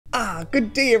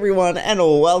Good day everyone, and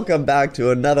welcome back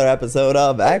to another episode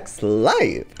of X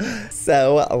Life.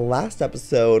 So last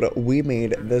episode we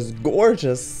made this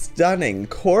gorgeous, stunning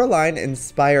Coraline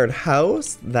inspired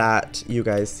house that you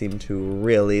guys seem to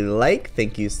really like.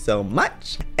 Thank you so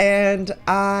much. And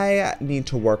I need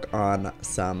to work on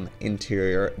some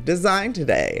interior design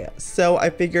today. So I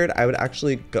figured I would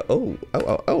actually go,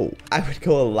 I would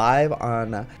go live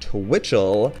on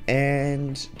Twitchel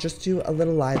and just do a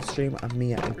little live stream of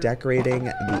me decorating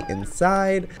the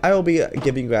inside. I will be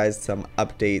giving you guys some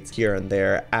updates here and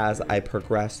there as I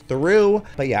progress through.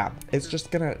 But yeah, it's just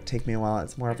gonna take me a while.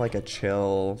 It's more of like a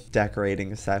chill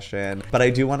decorating session. But I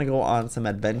do want to go on some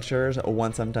adventures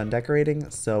once I'm done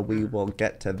decorating. So we will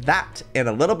get to that in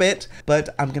a little bit.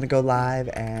 But I'm gonna go live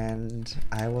and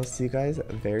I will see you guys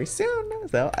very soon.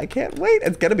 So I can't wait.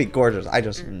 It's gonna be gorgeous. I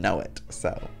just know it.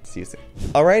 So see you soon.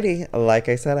 Alrighty, like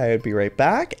I said, I would be right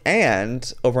back.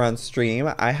 And over on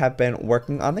stream, I have been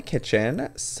working on the kitchen.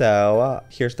 So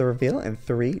here's the reveal in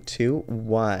 3, 2,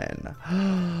 1.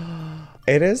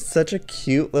 It is such a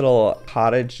cute little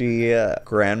cottagey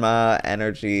grandma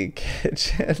energy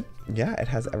kitchen. Yeah, it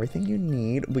has everything you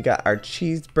need. We got our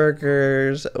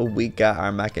cheeseburgers, we got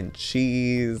our mac and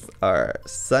cheese, our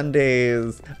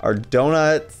sundaes, our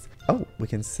donuts. Oh, we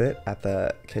can sit at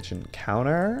the kitchen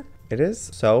counter. It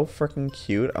is so freaking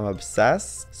cute. I'm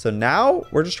obsessed. So now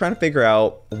we're just trying to figure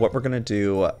out what we're gonna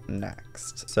do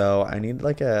next. So I need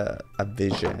like a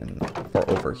vision for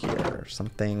over here.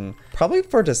 Something probably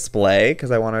for display,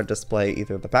 because I want to display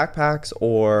either the backpacks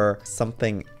or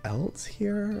something else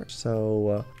here.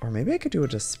 So, or maybe I could do a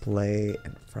display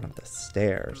in front of the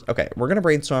stairs. Okay, we're gonna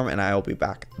brainstorm and I will be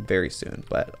back very soon.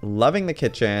 But loving the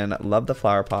kitchen, love the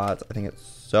flower pots. I think it's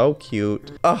so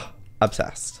cute. Oh,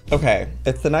 obsessed. Okay,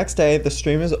 it's the next day, the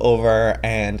stream is over,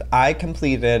 and I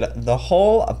completed the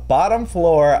whole bottom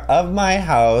floor of my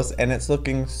house, and it's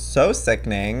looking so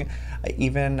sickening. I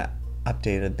even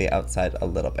updated the outside a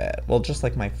little bit. Well, just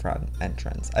like my front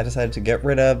entrance. I decided to get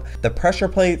rid of the pressure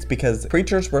plates because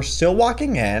creatures were still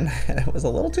walking in and it was a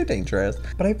little too dangerous.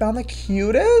 But I found the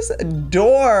cutest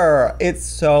door. It's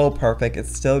so perfect. It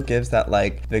still gives that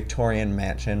like Victorian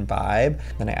mansion vibe.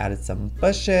 Then I added some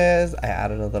bushes. I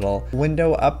added a little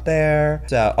window up there.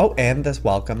 So, oh, and this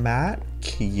welcome mat.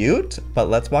 Cute. But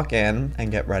let's walk in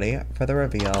and get ready for the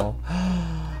reveal.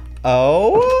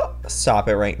 Oh, stop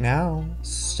it right now.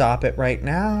 Stop it right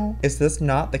now. Is this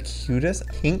not the cutest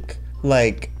pink,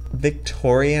 like,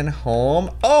 Victorian home?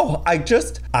 Oh,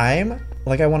 I'm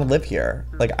like, I want to live here.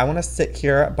 Like, I want to sit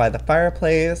here by the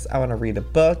fireplace. I want to read a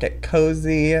book, get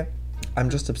cozy. I'm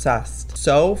just obsessed.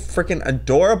 So freaking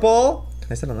adorable.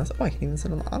 I sit on this? Oh, I can even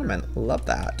sit on the ottoman. Love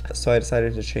that. So I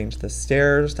decided to change the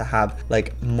stairs to have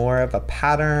like more of a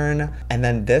pattern. And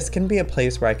then this can be a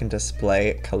place where I can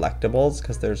display collectibles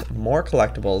because there's more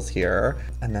collectibles here.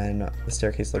 And then the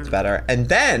staircase looks better. And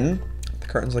then the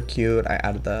curtains look cute. I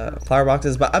added the flower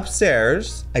boxes, but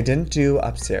upstairs, I didn't do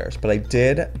upstairs, but I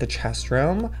did the chest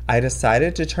room. I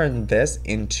decided to turn this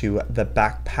into the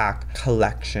backpack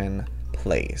collection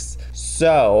place.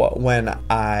 So when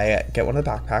I get one of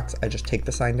the backpacks, I just take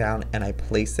the sign down and I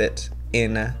place it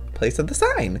in place of the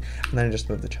sign. And then I just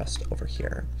move the chest over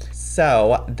here.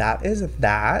 So that is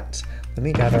that. Let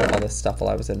me gather all this stuff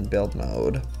while I was in build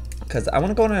mode, because I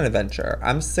want to go on an adventure.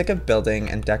 I'm sick of building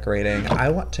and decorating. I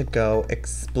want to go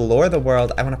explore the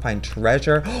world. I want to find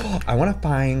treasure. I want to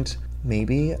find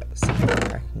maybe something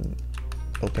where I can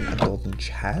open a golden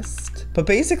chest. But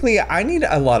basically, I need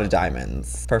a lot of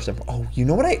diamonds. First of all, oh, you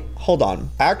know what hold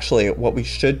on. Actually, what we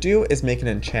should do is make an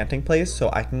enchanting place so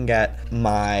I can get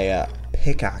my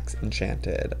pickaxe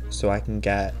enchanted. So I can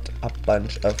get a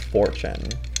bunch of fortune.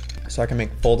 So I can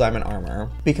make full diamond armor.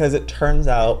 Because it turns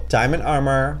out diamond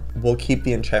armor will keep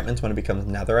the enchantments when it becomes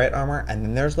netherite armor. And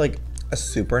then there's like a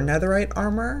super netherite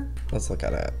armor. Let's look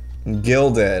at it.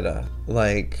 Gilded.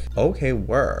 Like, okay,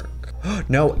 work.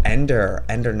 No, ender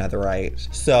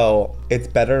netherite. So it's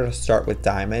better to start with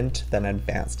diamond, then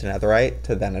advance to netherite,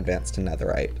 to then advance to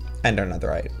netherite, ender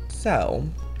netherite. So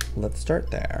let's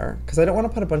start there, because I don't want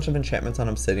to put a bunch of enchantments on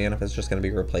obsidian if it's just going to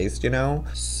be replaced, you know?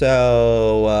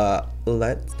 So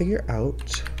let's figure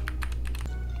out.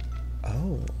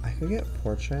 Oh, I could get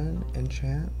fortune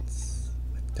enchants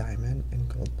with diamond and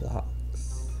gold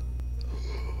blocks.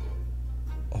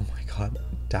 Oh my god,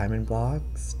 diamond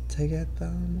blocks to get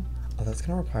them? Oh, that's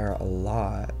gonna require a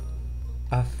lot.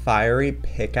 A fiery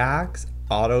pickaxe,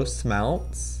 auto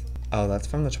smelts. Oh, that's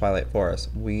from the Twilight Forest.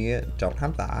 We don't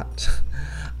have that.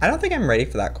 I don't think I'm ready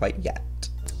for that quite yet.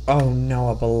 Oh no,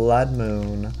 a blood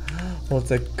moon. Well,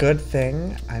 it's a good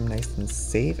thing I'm nice and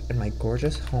safe in my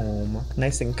gorgeous home.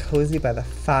 Nice and cozy by the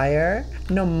fire.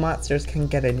 No monsters can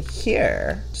get in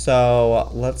here.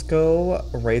 So let's go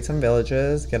raid some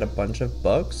villages, get a bunch of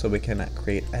books so we can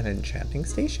create an enchanting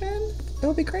station.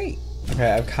 It'll be great. Okay,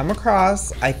 I've come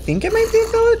across, I think it might be a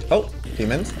village. Oh,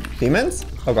 demons, demons.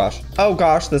 Oh gosh. Oh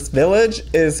gosh, this village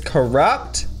is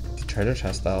corrupt. The treasure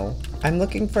chest though. I'm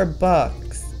looking for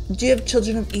books. Do you have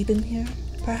Children of Eden here,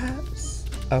 perhaps?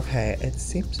 Okay, it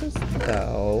seems as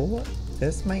though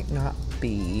this might not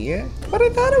be what I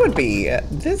thought it would be.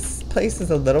 This place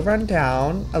is a little run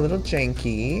down, a little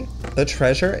janky. The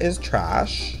treasure is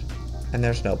trash, and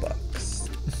there's no books.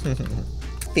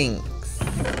 Stinks.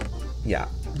 Yeah,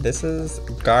 this is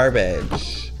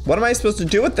garbage. What am I supposed to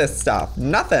do with this stuff?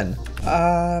 Nothing.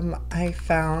 I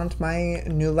found my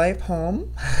new life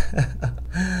home.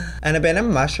 An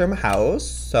abandoned mushroom house.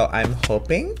 So I'm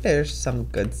hoping there's some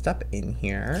good stuff in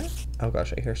here. Oh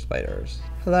gosh, I hear spiders.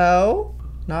 Hello?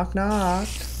 Knock, knock.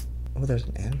 Oh, there's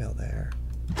an anvil there.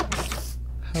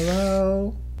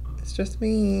 Hello? It's just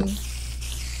me.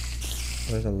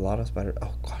 Oh, there's a lot of spiders.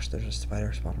 Oh gosh, there's a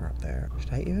spider spawner up there.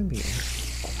 Should I even be in?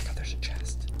 Oh my god, there's a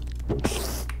chest.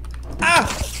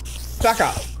 Ah! Back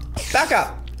up! Back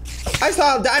up! I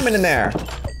saw a diamond in there!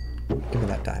 Give me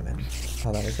that diamond.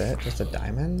 Oh, that was it? Just a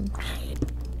diamond?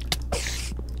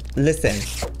 Listen,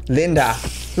 Linda,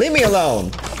 leave me alone!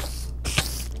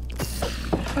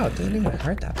 Oh, it doesn't even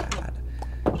hurt that bad.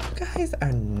 You guys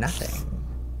are nothing.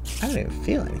 I don't even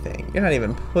feel anything. You're not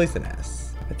even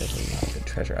poisonous. But there's a lot of good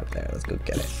treasure up there. Let's go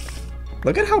get it.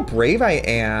 Look at how brave I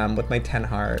am with my 10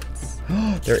 hearts.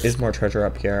 There is more treasure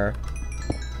up here.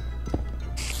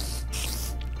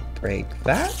 Break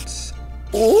that.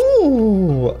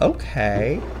 Ooh,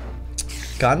 okay.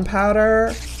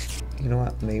 Gunpowder. You know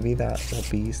what? Maybe that will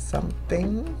be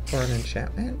something for an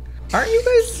enchantment. Aren't you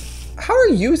guys... How are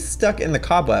you stuck in the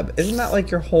cobweb? Isn't that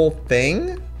like your whole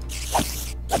thing?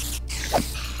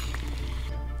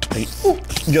 Ooh,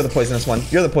 you're the poisonous one.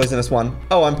 You're the poisonous one.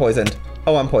 Oh, I'm poisoned.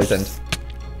 Oh, I'm poisoned.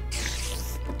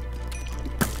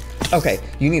 Okay,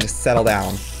 you need to settle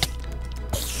down.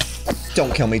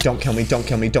 Don't kill me, don't kill me, don't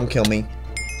kill me, don't kill me.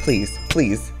 Please,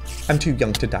 please. I'm too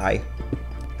young to die.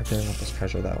 I really want this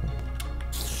treasure though.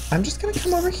 I'm just gonna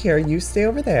come over here. You stay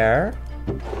over there.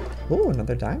 Ooh,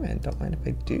 another diamond. Don't mind if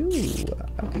I do.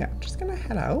 Okay, I'm just gonna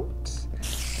head out.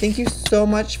 Thank you so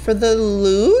much for the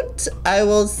loot. I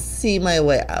will see my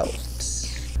way out.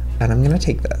 And I'm gonna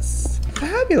take this.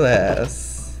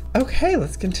 Fabulous. Okay,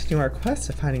 let's continue our quest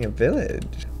of finding a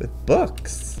village with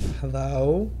books.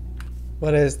 Hello?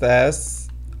 What is this?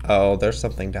 Oh, there's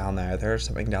something down there. There's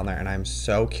something down there, and I'm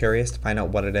so curious to find out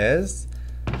what it is.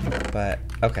 But,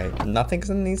 okay, nothing's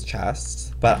in these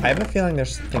chests, but I have a feeling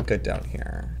there's something good down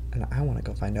here, and I want to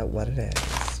go find out what it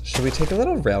is. Should we take a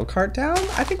little rail cart down?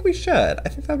 I think we should. I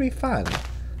think that'd be fun.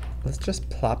 Let's just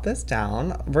plop this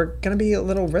down. We're gonna be a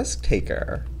little risk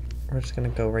taker. We're just gonna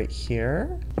go right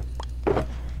here.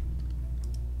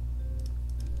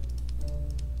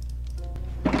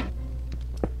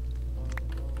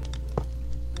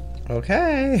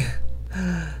 Okay,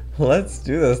 let's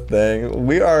do this thing.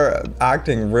 We are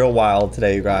acting real wild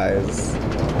today, you guys.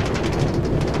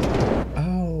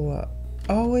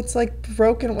 Oh, it's like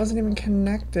broken. It wasn't even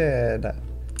connected.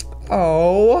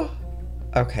 Oh.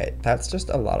 Okay, that's just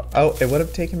a lot of, oh, it would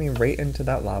have taken me right into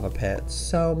that lava pit.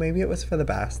 So maybe it was for the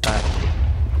best that,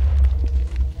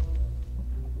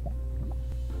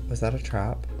 was that a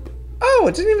trap? Oh,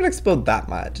 it didn't even explode that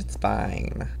much. It's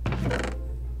fine.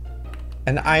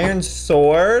 An iron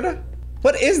sword?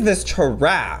 What is this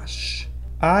trash?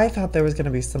 I thought there was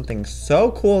gonna be something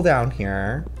so cool down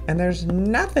here, and there's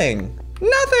nothing.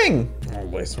 Nothing!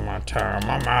 Don't waste my time.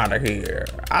 I'm out of here.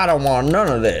 I don't want none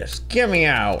of this. Get me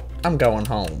out. I'm going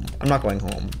home. I'm not going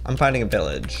home. I'm finding a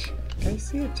village. I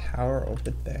see a tower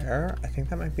over there. I think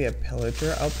that might be a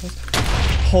pillager outpost.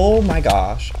 Oh my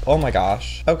gosh. Oh my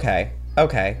gosh. Okay.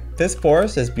 Okay, this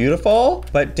forest is beautiful,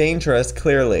 but dangerous,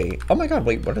 clearly. Oh my god,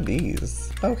 wait, what are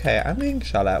these? Okay, I'm being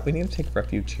shot at. We need to take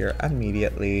refuge here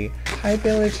immediately. Hi,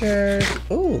 villagers.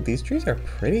 Ooh, these trees are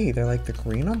pretty. They're like the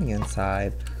green on the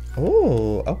inside.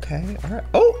 Ooh, okay, all right.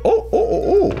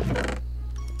 Oh.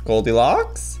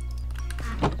 Goldilocks?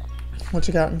 What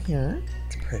you got in here?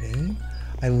 It's pretty.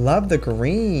 I love the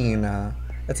green.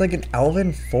 It's like an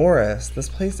elven forest. This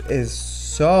place is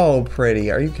so pretty.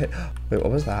 Are you kidding? Wait,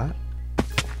 what was that?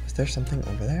 Is there something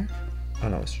over there? Oh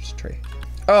no, it's just a tree.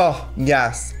 Oh,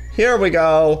 yes. Here we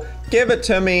go. Give it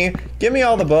to me. Give me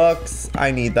all the books.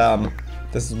 I need them.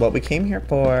 This is what we came here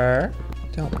for.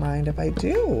 Don't mind if I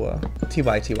do.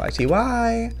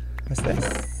 TY. What's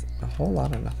this? A whole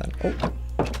lot of nothing.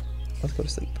 Oh. Let's go to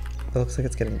sleep. It looks like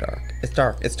it's getting dark. It's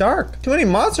dark. It's dark. Too many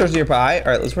monsters nearby.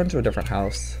 All right, let's run to a different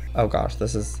house. Oh gosh,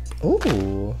 this is,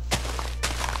 ooh.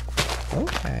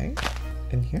 Okay,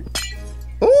 in here.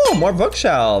 Ooh, more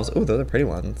bookshelves. Ooh, those are pretty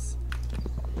ones.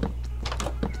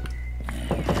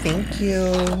 Thank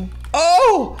you.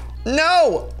 Oh,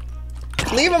 no.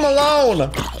 Leave him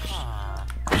alone.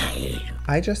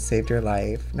 I just saved your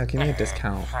life. Now give me a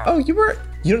discount. Oh, you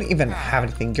don't even have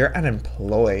anything. You're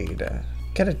unemployed.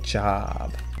 Get a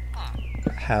job.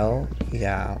 Hell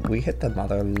yeah, we hit the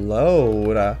mother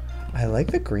load. I like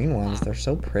the green ones. They're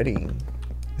so pretty.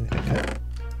 Anything good?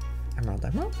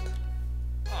 Emerald.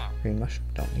 Green mushroom,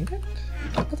 don't need it.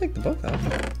 I'll take the both though.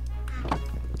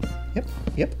 Yep.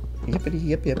 Yippity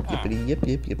yip yip yippity yip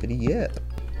yip yippity yip.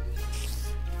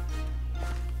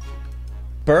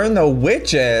 Burn the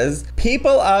witches!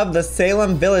 People of the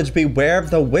Salem village, beware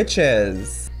of the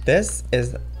witches! This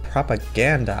is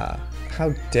propaganda. How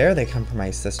dare they come for my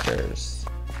sisters?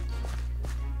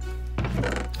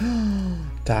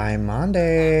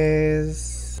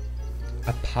 Diamondes.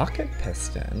 A pocket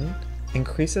piston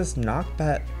increases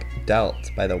knockback dealt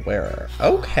by the wearer.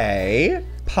 Okay.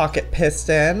 Pocket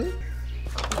piston.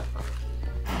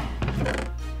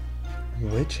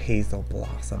 Witch hazel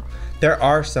blossom. There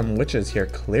are some witches here,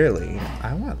 clearly.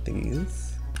 I want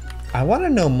these. I want to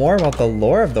know more about the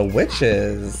lore of the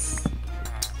witches.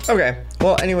 Okay,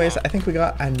 well anyways, I think we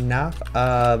got enough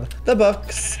of the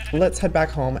books. Let's head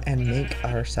back home and make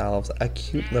ourselves a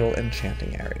cute little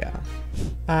enchanting area.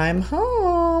 I'm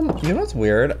home. You know what's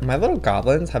weird? My little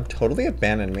goblins have totally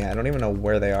abandoned me. I don't even know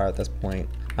where they are at this point.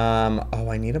 Oh,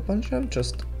 I need a bunch of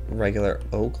just regular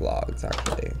oak logs,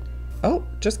 actually. Oh,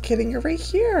 just kidding, you're right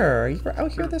here. You were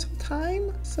out here this whole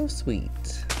time? So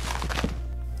sweet.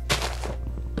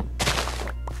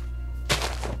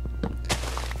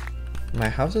 My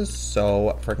house is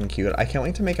so freaking cute. I can't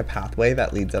wait to make a pathway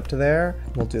that leads up to there.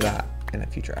 We'll do that in a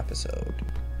future episode.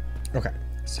 Okay,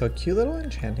 so a cute little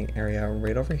enchanting area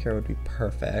right over here would be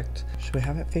perfect. Should we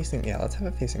have it facing, yeah, let's have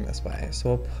it facing this way. So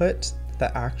we'll put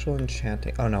the actual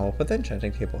enchanting, oh no, we'll put the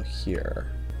enchanting table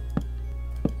here.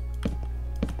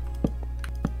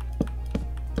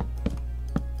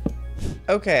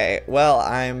 Okay, well,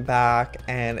 I'm back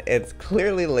and it's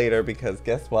clearly later because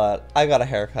guess what? I got a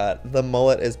haircut. The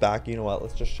mullet is back. You know what?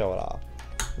 Let's just show it off.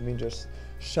 Let me just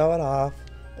show it off.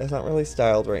 It's not really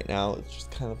styled right now. It's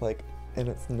just kind of like in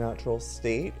its natural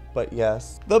state. But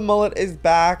yes, the mullet is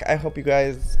back. I hope you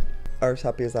guys are as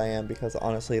happy as I am because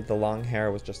honestly, the long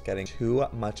hair was just getting too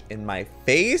much in my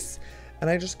face and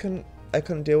I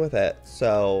couldn't deal with it.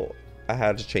 So I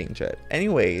had to change it.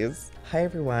 Anyways, hi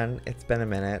everyone, it's been a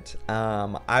minute.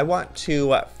 I want to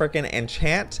freaking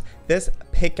enchant this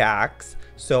pickaxe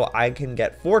so I can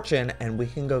get fortune and we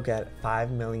can go get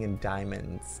 5 million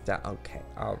diamonds. Okay,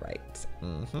 all right.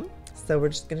 So we're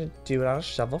just gonna do it on a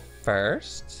shovel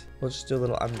first. We'll just do a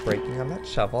little unbreaking on that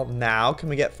shovel. Now, can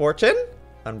we get fortune?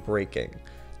 Unbreaking.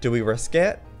 Do we risk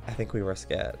it? I think we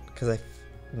risk it because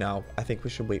no, I think we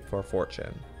should wait for a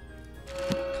fortune.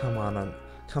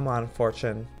 Come on,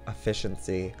 fortune.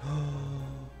 Efficiency.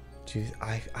 Dude,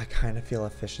 I kind of feel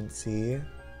efficiency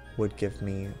would give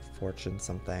me fortune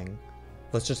something.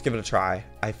 Let's just give it a try.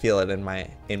 I feel it in my,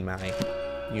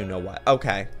 you know what.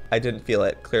 Okay, I didn't feel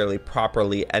it clearly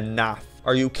properly enough.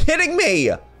 Are you kidding me?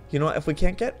 You know what, if we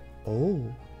can't get,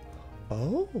 oh,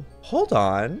 hold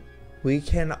on. We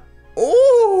can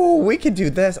do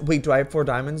this. Wait, do I have 4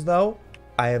 diamonds though?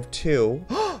 I have 2.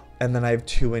 And then I have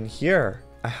 2 in here.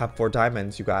 I have 4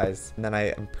 diamonds, you guys. And then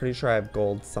I'm pretty sure I have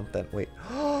gold something. Wait,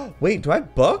 wait, do I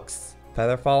have books?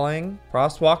 Feather falling,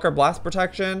 Frostwalker, blast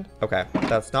protection. Okay,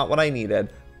 that's not what I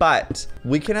needed, but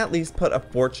we can at least put a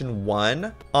fortune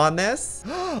 1 on this.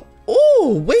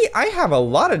 Oh, wait, I have a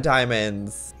lot of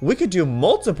diamonds. We could do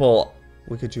multiple.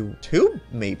 We could do 2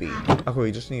 maybe. Okay,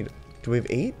 we just need, do we have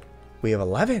 8? We have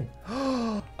 11.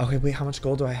 Okay, wait, how much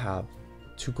gold do I have?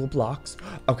 2 gold blocks.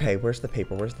 Okay, where's the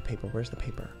paper? Where's the paper? Where's the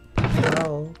paper?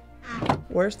 Papel.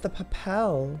 Where's the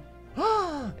papel?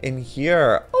 In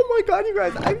here. Oh my god, you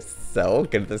guys, I'm so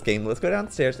good at this game. Let's go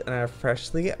downstairs in our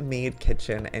freshly made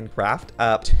kitchen and craft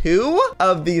up 2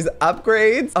 of these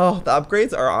upgrades. Oh, the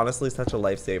upgrades are honestly such a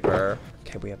lifesaver.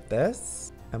 Okay, we have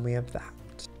this and we have that.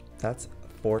 That's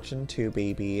fortune 2,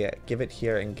 baby. Give it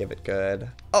here and give it good.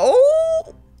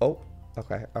 Oh,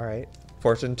 okay, all right.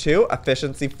 Fortune 2,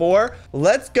 efficiency 4.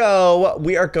 Let's go.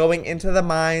 We are going into the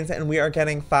mines and we are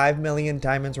getting 5 million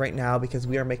diamonds right now because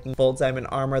we are making full diamond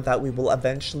armor that we will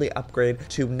eventually upgrade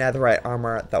to netherite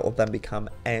armor that will then become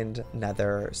end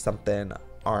nether something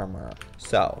armor.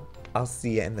 So I'll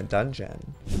see you in the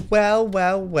dungeon. Well,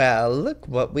 well, well, look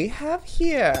what we have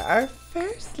here. Our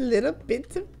first little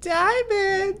bits of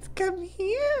diamonds. Come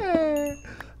here.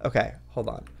 Okay, hold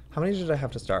on. How many did I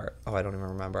have to start? Oh, I don't even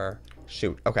remember.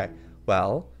 Shoot. Okay,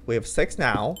 well, we have 6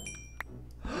 now.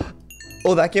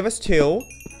 Oh, that gave us 2.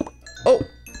 Oh,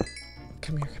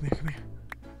 come here, come here, come here.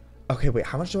 Okay, wait,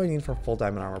 how much do I need for full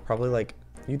diamond armor? Probably like,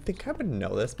 you'd think I would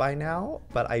know this by now,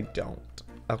 but I don't.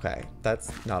 Okay,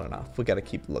 that's not enough. We gotta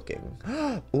keep looking.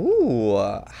 Ooh,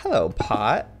 hello,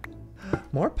 pot.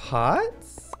 More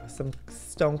pots? Some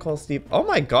stone coal Steve. Oh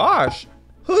my gosh,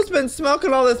 who's been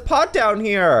smoking all this pot down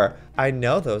here? I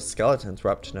know those skeletons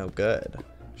were up to no good.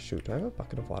 Shoot, do I have a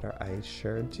bucket of water? I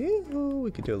sure do.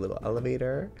 We could do a little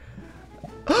elevator.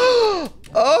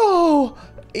 Oh,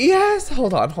 yes.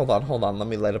 Hold on, hold on, hold on. Let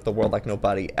me light up the world like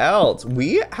nobody else.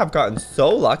 We have gotten so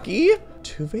lucky.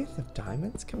 2 veins of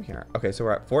diamonds? Come here. Okay, so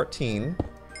we're at 14.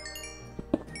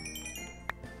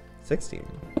 16.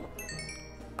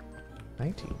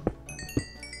 19.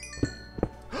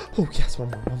 Oh, yes,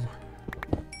 one more, one more.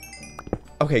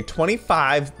 Okay,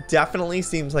 25 definitely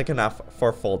seems like enough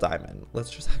for full diamond.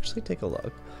 Let's just actually take a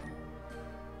look.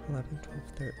 11, 12,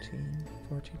 13,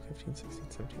 14, 15, 16,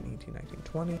 17, 18, 19,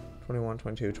 20, 21,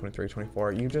 22, 23,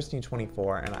 24. You just need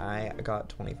 24 and I got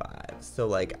 25. So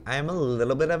like I'm a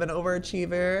little bit of an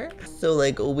overachiever. So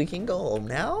like we can go home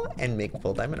now and make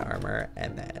full diamond armor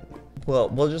and then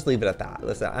we'll just leave it at that.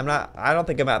 Listen, I don't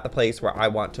think I'm at the place where I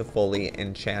want to fully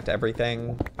enchant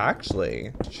everything.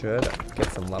 Actually, should get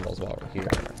some levels while we're here.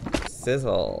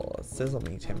 Sizzle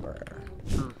me timber.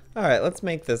 All right, let's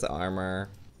make this armor.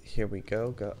 Here we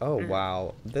go. Oh,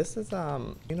 wow. This is,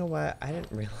 you know what? I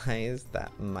didn't realize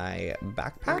that my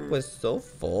backpack was so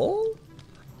full.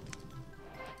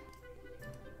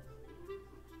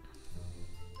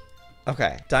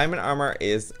 Okay, diamond armor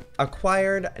is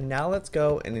acquired. Now let's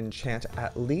go and enchant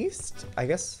at least, I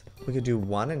guess we could do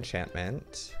 1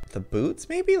 enchantment. The boots,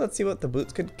 maybe? Let's see what the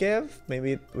boots could give.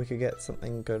 Maybe we could get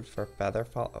something good for feather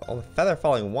fall. Oh, feather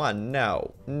falling 1.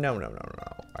 No. No, no, no, no.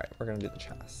 All right, we're gonna do the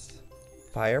chest.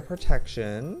 Fire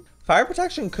protection. Fire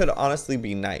protection could honestly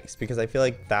be nice because I feel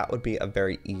like that would be a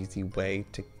very easy way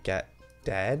to get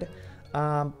dead,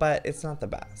 but it's not the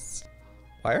best.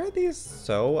 Why are these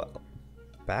so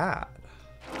bad?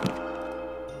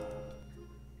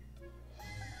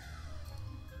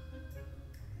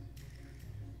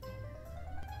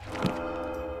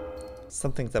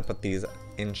 Something's up with these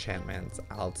enchantments.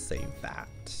 I'll save that.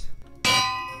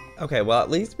 Okay, well, at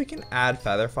least we can add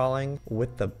feather falling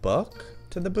with the book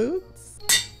to the boots.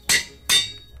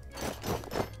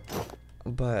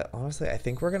 But honestly, I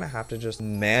think we're gonna have to just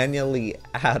manually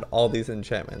add all these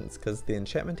enchantments because the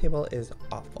enchantment table is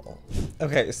awful.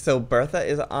 Okay, so Bertha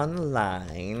is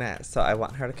online, so I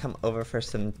want her to come over for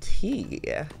some tea.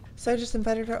 So I just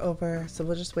invited her over, so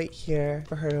we'll just wait here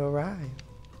for her to arrive.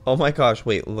 Oh my gosh,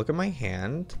 wait, look at my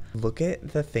hand. Look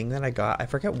at the thing that I got. I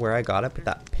forget where I got it, but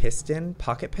that piston,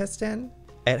 pocket piston,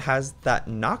 it has that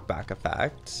knockback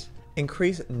effect.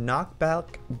 Increase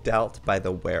knockback dealt by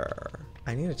the wearer.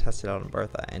 I need to test it out on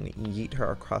Bertha and yeet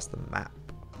her across the map.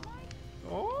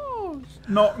 Oh,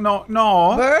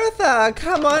 no. Bertha,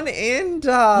 come on in,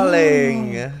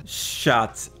 darling.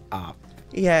 Shut up.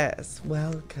 Yes,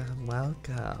 welcome,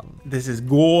 welcome. This is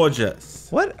gorgeous.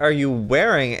 What are you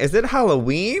wearing? Is it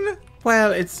Halloween?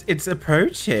 Well, it's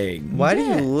approaching. Why do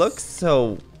you look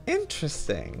so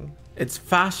interesting? It's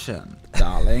fashion,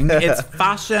 darling. It's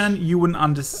fashion you wouldn't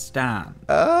understand.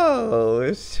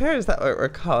 Oh, sure. Is that what we're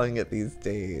calling it these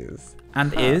days?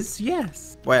 And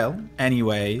yes. Well,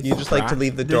 anyway. You just like to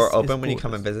leave the door open when you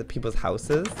come and visit people's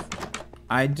houses?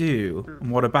 I do. And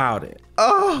what about it?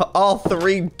 Oh, all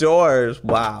 3 doors.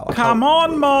 Wow. Come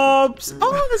on, mobs.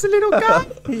 Oh, there's a little guy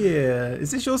here.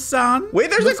 Is this your son? Wait,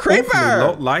 there's a creeper. A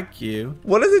lot like you.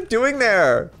 What is it doing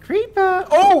there? Creeper.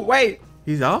 Oh, wait.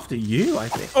 He's after you, I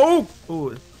think. Oh.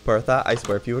 Bertha, I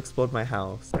swear, if you explode my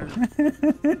house,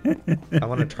 I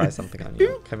want to try something on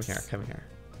you. Come here, come here.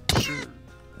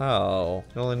 Oh,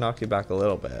 it only knocked you back a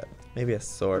little bit. Maybe a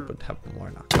sword would have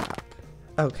more knockback.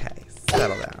 Okay,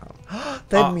 settle down.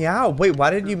 They meow. Wait,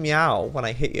 why did you meow when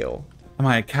I hit you? Am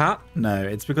I a cat? No,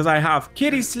 it's because I have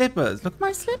kitty slippers. Look at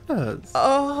my slippers.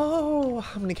 Oh,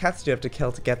 how many cats do you have to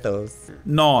kill to get those?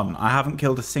 None. I haven't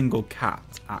killed a single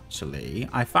cat, actually.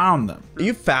 I found them.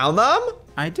 You found them?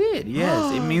 I did,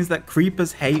 yes. It means that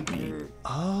creepers hate me.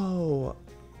 Oh,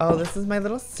 this is my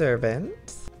little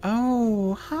servant.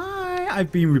 Oh, hi.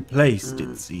 I've been replaced,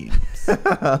 it seems.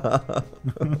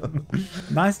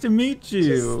 Nice to meet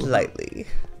you. Just slightly.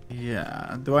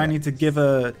 Yeah. Do I need to give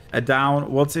a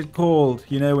down? What's it called?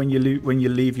 You know, when you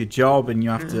leave your job and you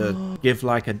have to give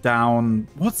like a down.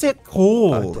 What's it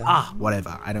called?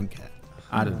 Whatever. I don't care.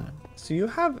 I don't know. So do you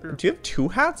have 2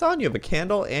 hats on? You have a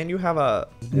candle and you have a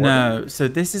warden? No. So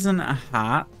this isn't a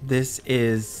hat. This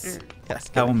is a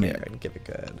helmet. And give it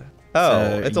good. Oh,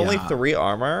 So, it's only yeah. 3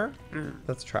 armor?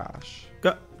 That's trash.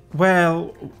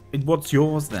 Well, what's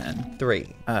yours then?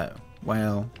 3. Oh,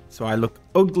 well, so I look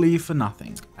ugly for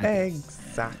nothing. I guess.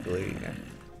 Exactly.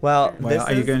 Well, this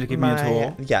are you going to give me a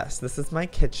tour? Yes, this is my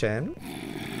kitchen.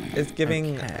 It's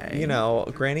giving, you know,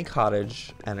 granny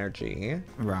cottage energy.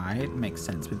 Right, makes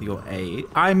sense with your age.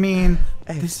 I mean,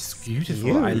 this is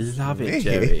beautiful. I love it,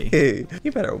 Joey.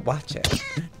 You better watch it.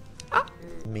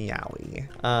 Meowie.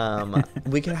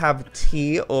 We can have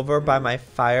tea over by my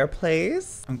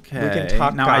fireplace. Okay. We can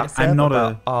talk now, gossip I'm not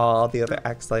about all the other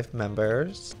X-Life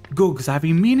members. Good, because I've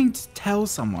been meaning to tell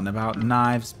someone about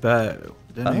Knives Bow.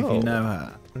 I don't know if you know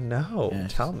her. No,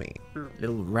 Yes. tell me.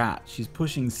 Little rat. She's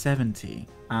pushing 70.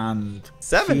 And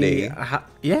 70?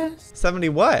 Yes. 70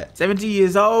 what? 70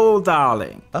 years old,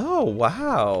 darling. Oh,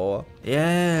 wow.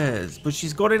 Yes, but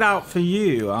she's got it out for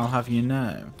you, I'll have you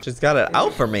know. She's got it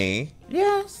out for me.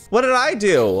 Yes. What did I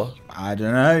do? I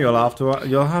don't know. You'll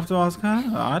have to ask her.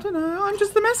 I don't know. I'm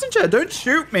just the messenger. Don't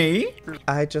shoot me.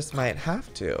 I just might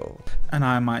have to. And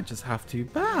I might just have to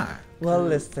back. Well,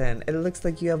 listen, it looks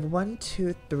like you have 1,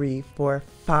 2, 3, 4,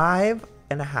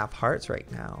 5.5 hearts right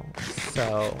now.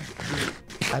 So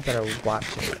I better watch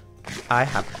it. I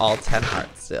have all 10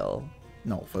 hearts still.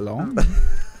 Not for long.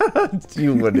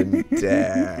 You wouldn't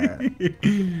dare.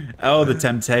 Oh, the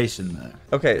temptation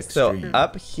though. Okay, Extreme. so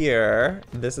up here,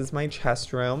 this is my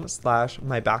chest room /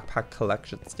 my backpack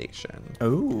collection station.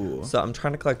 Oh. So I'm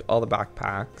trying to collect all the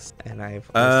backpacks, and I've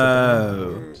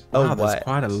Oh. Oh, Wow, there's what?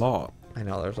 quite a lot. I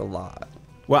know there's a lot.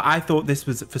 Well, I thought this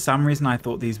was, for some reason, I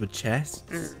thought these were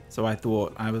chests. So I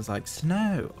was like,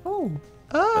 snow. Oh.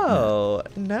 Oh,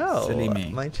 no. Silly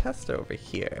me. My chest over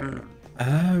here.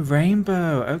 Oh,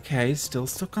 rainbow. Okay, still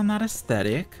stuck on that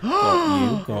aesthetic.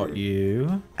 Got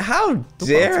you. How Ooh, I'll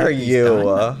dare take these you?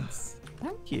 diamonds.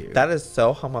 Thank you. That is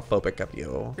so homophobic of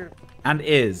you. And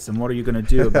and what are you going to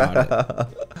do about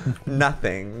it?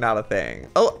 Nothing. Not a thing.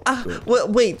 Oh,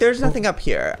 wait. There's nothing up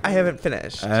here. I haven't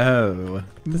finished. Oh.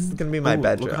 This is going to be my Ooh,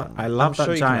 bedroom. look, I love I'm that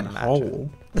sure you can giant imagine.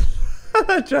 hole.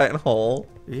 That giant hole.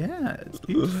 Yeah, it's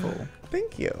beautiful.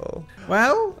 Thank you.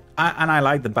 Well, I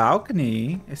like the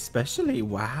balcony, especially.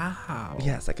 Wow.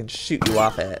 Yes, I can shoot you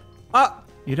off it.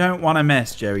 You don't want to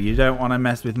mess, Joey. You don't want to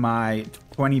mess with my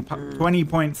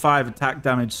 20.5 attack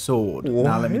damage sword.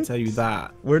 Now, let me What? tell you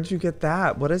that. Where'd you get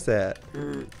that? What is it?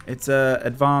 It's a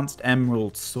advanced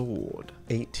emerald sword.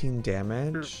 18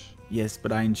 damage? Yes,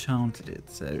 but I enchanted it,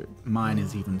 so mine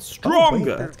is even Oh,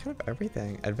 stronger. wait, that's kind of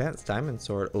everything. Advanced diamond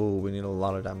sword. Oh, we need a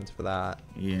lot of diamonds for that.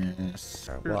 Yes.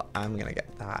 Alright, well, I'm gonna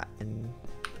get that, and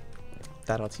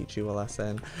that'll teach you a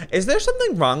lesson. Is there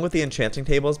something wrong with the enchanting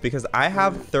tables? Because I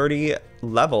have 30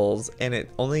 levels, and it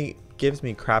only gives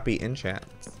me crappy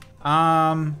enchants.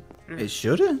 It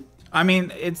shouldn't. I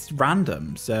mean, it's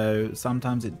random, so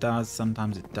sometimes it does,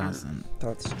 sometimes it doesn't.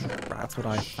 That's what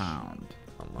I found.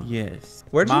 Yes.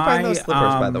 Where'd you find those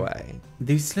slippers, by the way?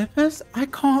 These slippers? I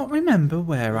can't remember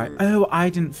where I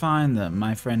didn't find them.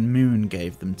 My friend Moon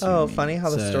gave them to me. Oh, funny how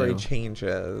the story so-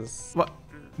 changes. What?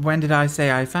 When did I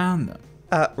say I found them?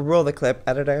 Roll the clip,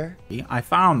 editor. I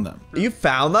found them. You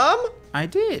found them? I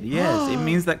did, yes. It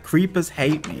means that creepers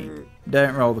hate me.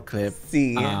 Don't roll the clip.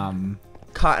 See.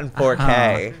 Caught in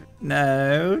 4K.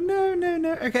 No.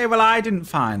 Okay, well, I didn't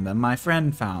find them. My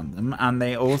friend found them, and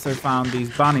they also found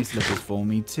these bunny slippers for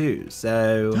me, too.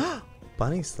 So,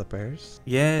 Bunny slippers?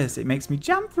 yes, it makes me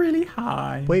jump really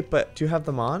high. Wait, but do you have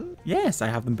them on? Yes, I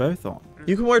have them both on.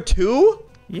 You can wear 2?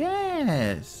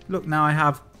 Yes. Look, now I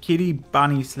have kitty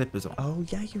bunny slippers on. Oh,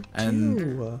 yeah, you do.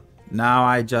 And now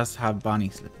I just have bunny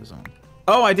slippers on.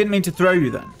 Oh, I didn't mean to throw you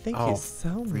then. Thank you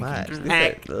so much. These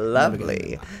heck. are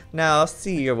lovely. Now,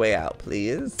 see your way out,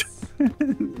 please.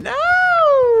 No!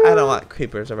 I don't want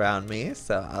creepers around me,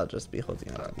 so I'll just be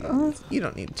holding on to these. You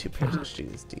don't need 2 pairs of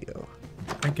shoes, do you?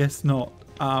 I guess not.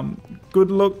 Good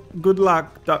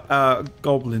luck,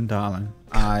 Goblin darling.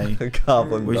 I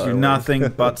Goblin wish you darling. nothing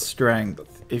but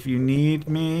strength. If you need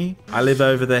me, I live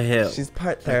over the hill. She's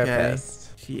part Okay?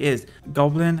 therapist. She is.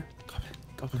 Goblin.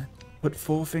 Put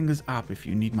 4 fingers up if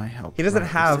you need my help. He doesn't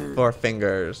Right. have 4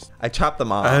 fingers. I chopped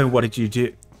them off. Oh, what did you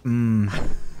do?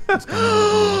 What's going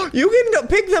on? You can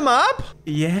pick them up?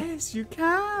 Yes, you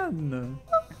can.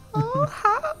 Oh,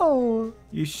 how?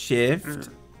 You shift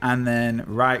and then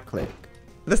right click.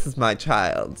 This is my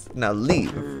child. Now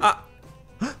leave.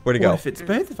 Where'd he go? What if it's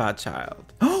both of our child?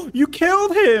 Oh, you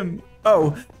killed him!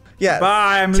 Oh, yes.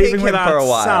 Bye, I'm Take leaving him without for a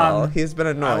while. son. He's been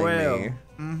annoying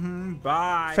me.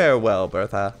 Bye. Farewell,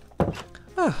 Bertha.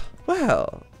 Oh,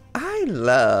 well, I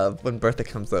love when Bertha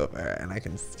comes over and I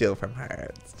can steal from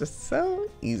her. It's just so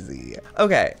easy.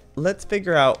 Okay, let's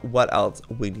figure out what else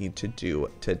we need to do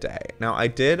today. Now, I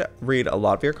did read a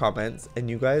lot of your comments and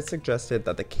you guys suggested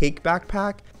that the cake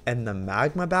backpack and the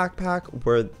magma backpack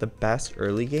were the best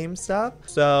early game stuff.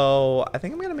 So I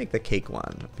think I'm gonna make the cake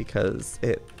one because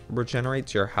it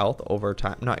regenerates your health over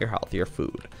time. Not your health, your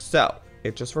food. So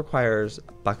it just requires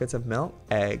buckets of milk,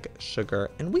 egg, sugar,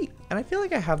 and wheat. And I feel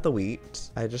like I have the wheat.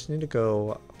 I just need to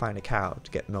go find a cow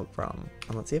to get milk from.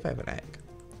 And let's see if I have an egg.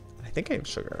 I think I have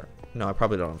sugar. No, I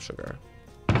probably don't have sugar.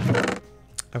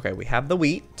 Okay, we have the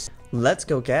wheat. Let's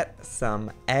go get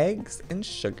some eggs and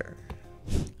sugar.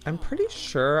 I'm pretty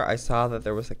sure I saw that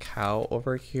there was a cow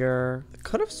over here. I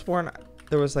could have sworn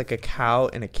there was like a cow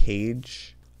in a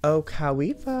cage. Oh,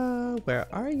 Cowifa, where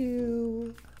are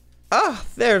you? Ah,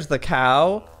 there's the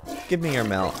cow. Give me your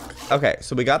milk. Okay,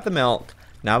 so we got the milk.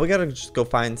 Now we gotta just go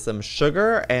find some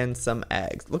sugar and some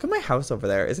eggs. Look at my house over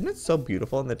there. Isn't it so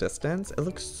beautiful in the distance? It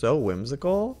looks so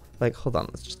whimsical. Like, hold on,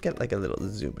 let's just get like a little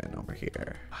zoom in over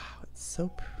here. Wow, it's so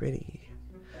pretty.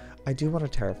 I do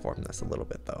want to terraform this a little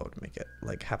bit though to make it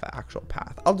like have an actual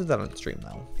path. I'll do that on stream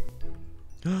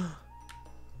though.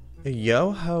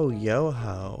 Yo ho, yo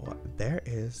ho. There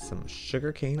is some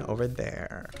sugarcane over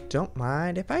there. Don't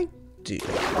mind if I do.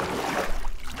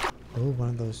 Oh, one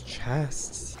of those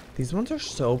chests. These ones are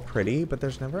so pretty, but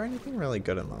there's never anything really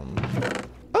good in them.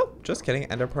 Oh, just kidding.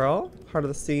 Ender pearl, heart of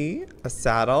the sea, a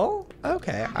saddle.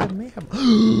 Okay, I may have.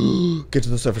 Get to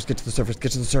the surface, get to the surface,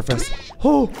 get to the surface.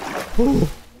 Oh,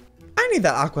 oh. I need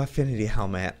that aqua affinity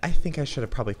helmet. I think I should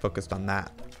have probably focused on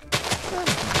that.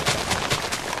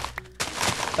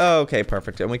 Okay,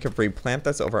 perfect. And we could replant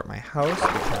this over at my house. We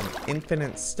have an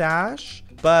infinite stash.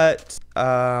 But,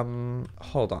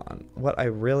 hold on. What I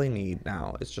really need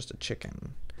now is just a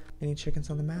chicken. Any chickens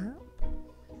on the map?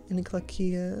 Any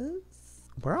cluckias?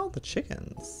 Where are all the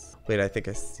chickens? Wait, I think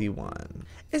I see one.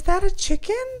 Is that a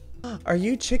chicken? Are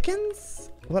you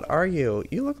chickens? What are you?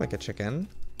 You look like a chicken.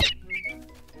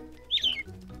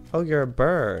 Oh, you're a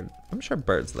bird. I'm sure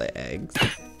birds lay eggs.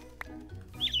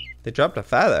 They dropped a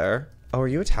feather. Oh, are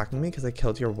you attacking me because I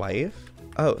killed your wife?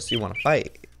 Oh, so you want to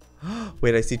fight?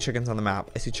 Wait, I see chickens on the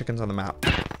map. I see chickens on the map.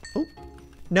 Oh,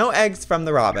 no eggs from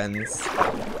the robins.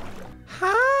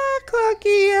 Hi,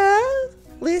 Cluckia.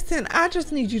 Listen, I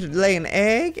just need you to lay an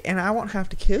egg and I won't have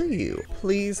to kill you.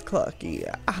 Please,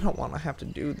 Cluckia. I don't want to have to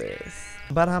do this.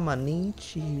 But I'm going to need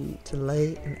you to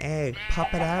lay an egg.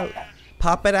 Pop it out.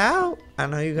 Pop it out. I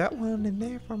know you got one in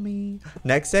there for me.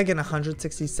 Next egg in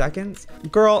 160 seconds.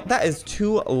 Girl, that is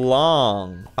too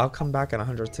long. I'll come back in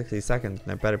 160 seconds and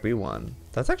there better be one.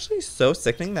 That's actually so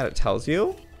sickening that it tells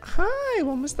you. Hi,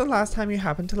 when was the last time you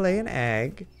happened to lay an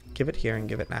egg? Give it here and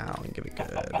give it now and give it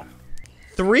good.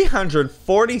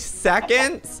 340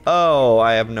 seconds? Oh,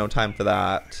 I have no time for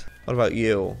that. What about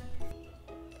you?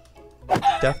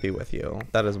 Death be with you.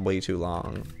 That is way too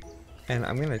long. And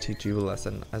I'm gonna teach you a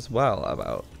lesson as well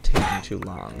about taking too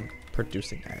long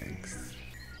producing eggs.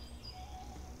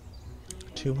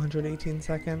 218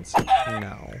 seconds?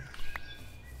 No.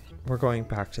 We're going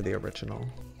back to the original.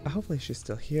 Hopefully she's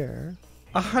still here.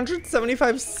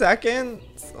 175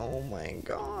 seconds? Oh my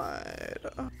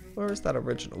god. Where is that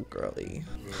original girly?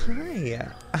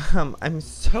 Hi. I'm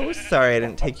so sorry I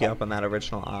didn't take you up on that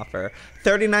original offer.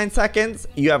 39 seconds?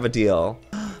 You have a deal.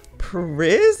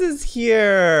 Priz is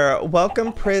here.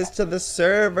 Welcome, Priz, to the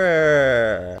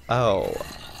server. Oh,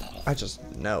 I just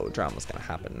know drama's gonna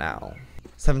happen now.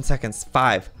 7 seconds.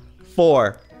 5,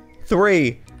 4,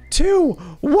 3, 2,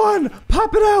 1.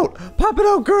 Pop it out. Pop it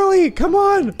out, girly. Come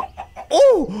on.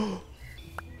 Oh,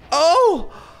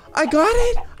 oh, I got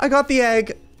it. I got the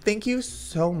egg. Thank you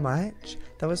so much.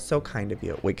 That was so kind of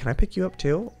you. Wait, can I pick you up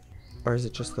too? Or is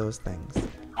it just those things?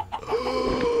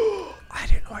 I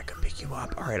didn't know I could pick you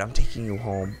up. All right, I'm taking you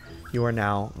home. You are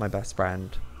now my best friend.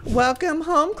 Welcome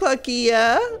home,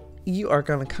 Cluckia. You are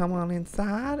gonna come on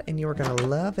inside and you are gonna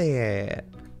love it.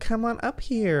 Come on up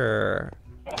here.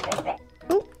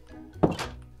 Oh.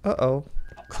 Uh-oh.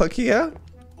 Cluckia?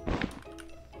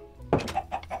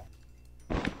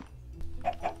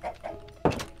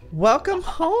 Welcome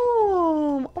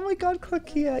home. Oh my god,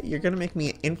 Cluckia. You're gonna make me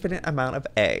an infinite amount of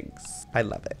eggs. I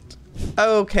love it.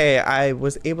 Okay, I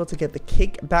was able to get the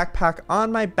cake backpack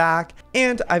on my back,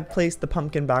 and I've placed the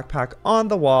pumpkin backpack on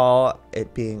the wall,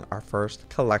 it being our first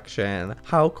collection.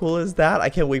 How cool is that? I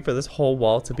can't wait for this whole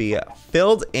wall to be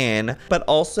filled in. But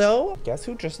also, guess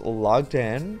who just logged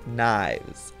in?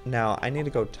 Knives. Now, I need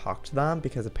to go talk to them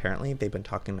because apparently they've been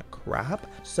talking crap.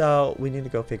 So we need to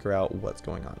go figure out what's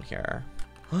going on here.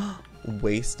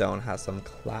 Waystone has some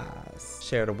class.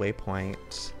 Shared a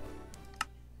waypoint.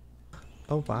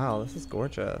 Oh wow, this is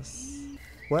gorgeous.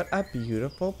 What a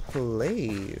beautiful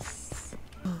place.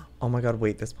 Oh my god,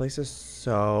 wait, this place is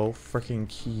so freaking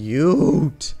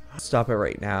cute. Stop it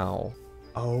right now.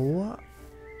 Oh.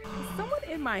 Someone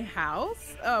in my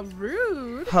house?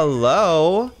 Rude.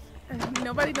 Hello?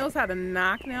 Nobody knows how to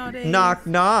knock nowadays. Knock,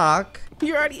 knock.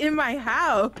 You're already in my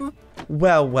house.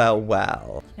 Well, well,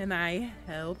 well. Can I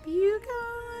help you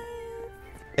guys?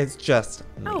 It's just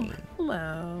me. Oh,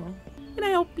 hello. Can I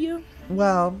help you?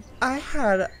 Well, I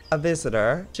had a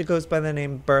visitor. She goes by the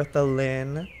name Bertha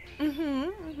Lynn.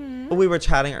 We were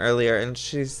chatting earlier and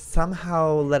she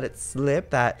somehow let it slip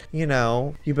that, you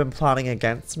know, you've been plotting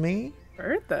against me.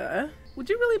 Bertha? Would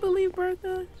you really believe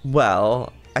Bertha?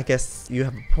 Well, I guess you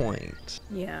have a point.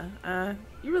 Yeah,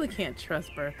 you really can't trust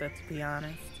Bertha, to be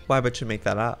honest. Why would you make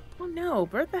that up? Well, no,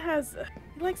 Bertha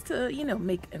likes to, you know,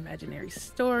 make imaginary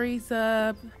stories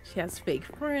up. She has fake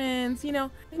friends, you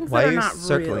know, things Why that are are you not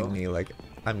circling real. me like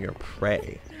I'm your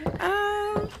prey?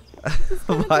 Why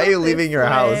Why are you leaving your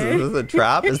house? Is this a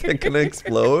trap? Is it gonna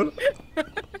explode?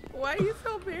 Why are you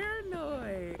so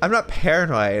paranoid? I'm not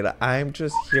paranoid. I'm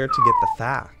just here to get the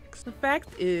facts. The fact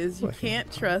is, you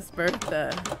can't trust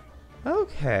Bertha.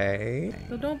 Okay.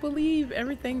 So don't believe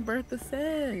everything Bertha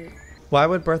says. Why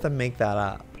would Bertha make that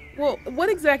up? Well, what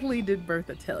exactly did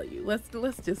Bertha tell you? Let's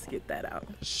just get that out.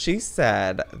 She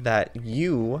said that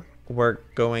you were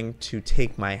going to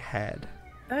take my head.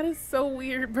 That is so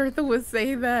weird. Bertha would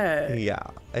say that. Yeah,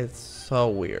 it's so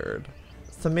weird.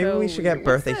 So maybe So we should weird. get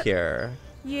Bertha What's that? here.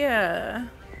 Yeah.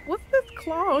 What's this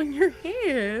claw on your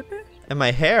hand? And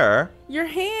my hair? Your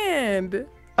hand.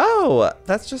 Oh,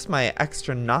 that's just my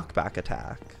extra knockback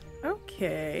attack.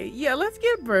 Okay. Yeah, let's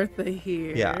get Bertha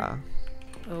here. Yeah.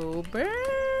 Oh,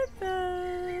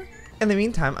 Bertha. In the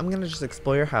meantime, I'm gonna just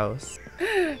explore your house.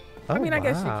 I mean, I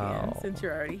guess you wow. can since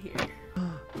you're already here.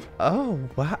 Oh,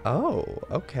 wow. Oh,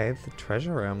 okay. The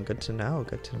treasure room. Good to know.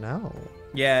 Good to know.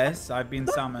 Yes, I've been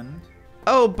summoned.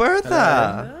 Oh, Bertha!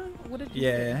 Bertha? What did you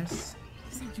Yes.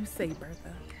 say? What did you say,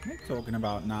 Bertha? I'm not talking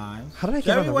about knives. How did I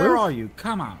get on Joey, the where roof? are you?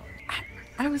 Come out.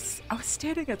 I was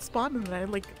standing at spawn and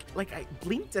I I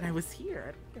blinked and I was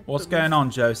here. What's going on,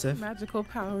 Joseph? Magical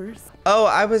powers. Oh,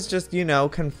 I was just, you know,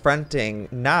 confronting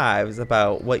Knives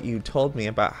about what you told me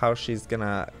about how she's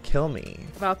gonna kill me.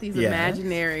 About these Yes.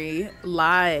 imaginary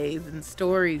lies and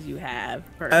stories you have.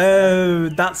 Bertha. Oh,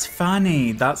 that's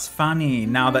funny. That's funny.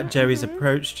 Now that Joey's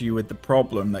approached you with the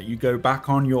problem that you go back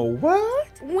on your word.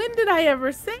 When did I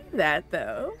ever say that,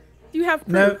 though? Do you have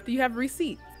proof? No. Do you have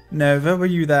receipts? Nova, were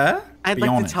you there? I'd Be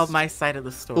like honest. to tell my side of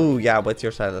the story. Ooh, yeah, what's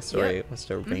your side of the story,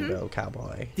 Mr. Rainbow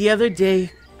Cowboy? The other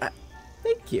day,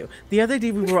 thank you. The other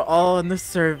day we were all on the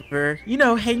server, you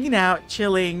know, hanging out,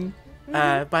 chilling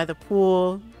by the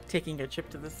pool, taking a trip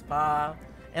to the spa,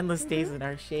 endless days in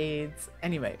our shades.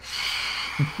 Anyway,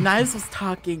 Knives was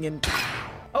talking and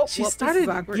Oh, she well, this is started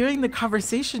awkward. gearing the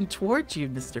conversation towards you,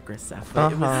 Mr. Graceffa.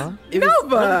 Uh-huh. It was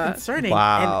Nova! really concerning.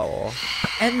 Wow.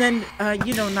 And then,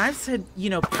 you know, Knives had, you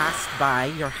know, passed by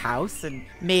your house and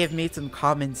may have made some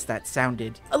comments that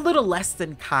sounded a little less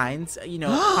than kind, you know,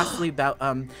 possibly about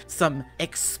some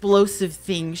explosive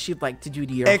things she'd like to do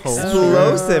to your home.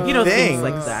 Explosive You know, things. things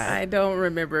like that. I don't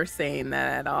remember saying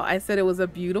that at all. I said it was a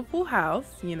beautiful house,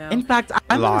 you know. In fact,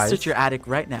 I'm going to Lies. search your attic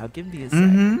right now. Give me a sec.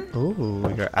 Mm-hmm.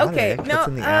 Ooh, your attic. Okay, no, What's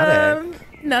in the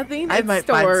attic? nothing. I It's might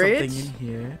storage. find something in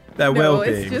here. There no, will be.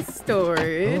 it's just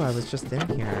storage. Oh, I was just in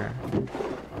here.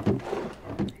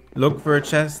 Look for a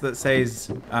chest that says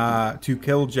to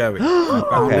kill Joey. I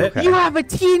found Okay, it. okay. You have a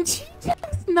TNT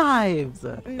chest, Knives.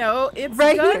 No, it's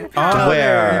Right here? gunpowder.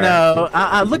 Where?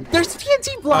 No, look, there's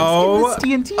TNT blocks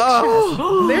in this TNT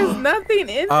chest. There's nothing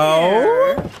in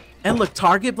Oh. there. And look,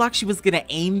 target block, she was gonna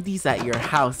aim these at your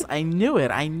house. I knew it.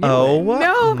 I knew Oh it.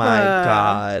 Nova. my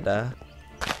god.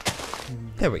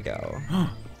 There we go.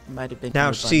 Might have been Now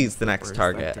your she's the bunny next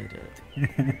slippers that target. did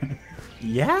it.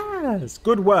 Yes.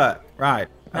 Good work. Right.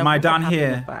 Am Now, I what done happened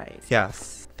here? if I-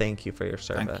 Yes. Thank you for your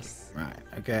Thank you. service. Right.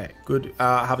 Okay. Good.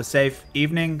 Have a safe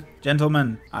evening,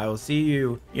 gentlemen. I will see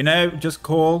you. You know, just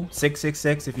call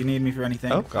 666 if you need me for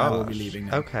anything. Oh, I will be gosh. leaving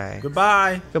now. Okay.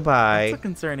 Goodbye. Goodbye. That's a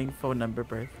concerning phone number,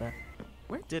 Bertha.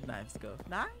 Where did Knives go?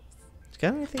 Knives?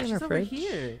 Got anything in She's our over fridge?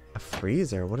 here. A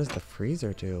freezer? What does the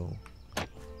freezer do?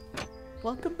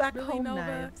 Welcome back Really, home, Nova?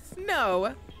 Knives.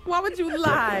 No. Why would you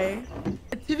lie?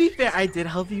 To be fair, I did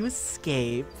help you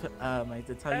escape. I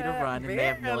did tell you to run, and they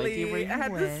have no idea where Barely. you I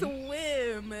had went. to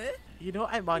swim. You know,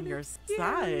 I'm on your Scary.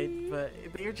 side, but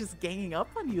they're just ganging up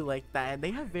on you like that, and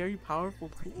they have very powerful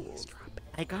tools.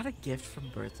 I got a gift from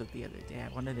Bertha the other day.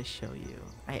 I wanted to show you.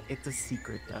 It's a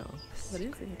secret, though. What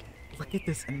is it? Look at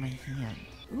this in my hand.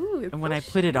 Ooh, it's And when so I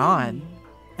put it on,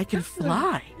 I can That's a-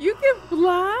 fly. You can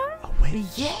fly? A witch.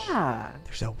 Yeah.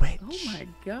 There's a witch. Oh my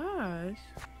gosh.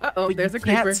 Uh-oh, But there's you a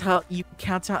creeper. you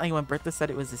can't tell anyone. Bertha said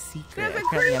it was a secret. There's a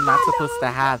Apparently, I'm creeper, not supposed to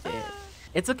no. have it.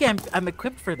 It's okay. I'm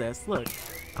equipped for this. Look.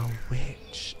 A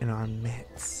witch in our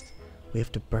midst. We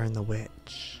have to burn the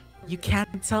witch. You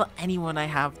can't tell anyone I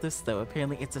have this, though.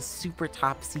 Apparently, it's a super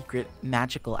top secret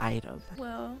magical item.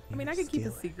 Well, I mean, You I could keep a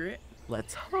steal it. secret.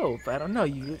 Let's hope. I don't know.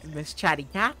 You Miss Chatty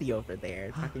Cathy over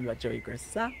there talking about Joey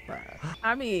Graceffa.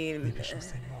 I mean, Maybe she'll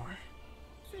say more.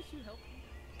 since you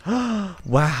helped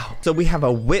Wow. So we have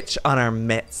a witch on our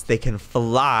midst. They can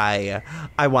fly.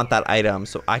 I want that item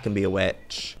so I can be a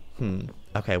witch.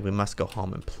 Okay, we must go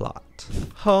home and plot.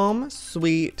 Home,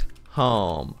 sweet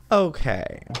home.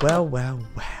 Okay. Well, well,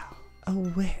 well. A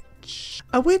witch.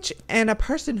 A witch and a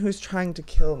person who's trying to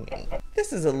kill me.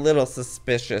 This is a little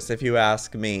suspicious if you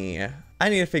ask me. I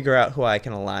need to figure out who I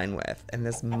can align with, and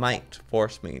this might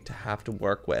force me to have to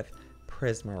work with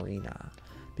Prismarina,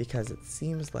 because it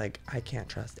seems like I can't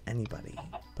trust anybody.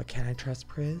 But can I trust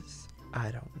Priz?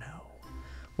 I don't know.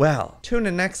 Well, tune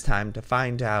in next time to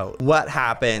find out what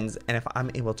happens and if I'm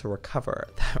able to recover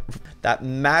that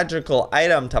magical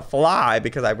item to fly,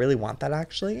 because I really want that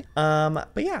actually. But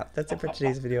yeah, that's it for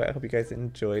today's video. I hope you guys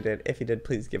enjoyed it. If you did,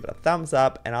 please give it a thumbs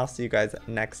up, and I'll see you guys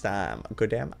next time. Good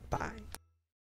damn, bye.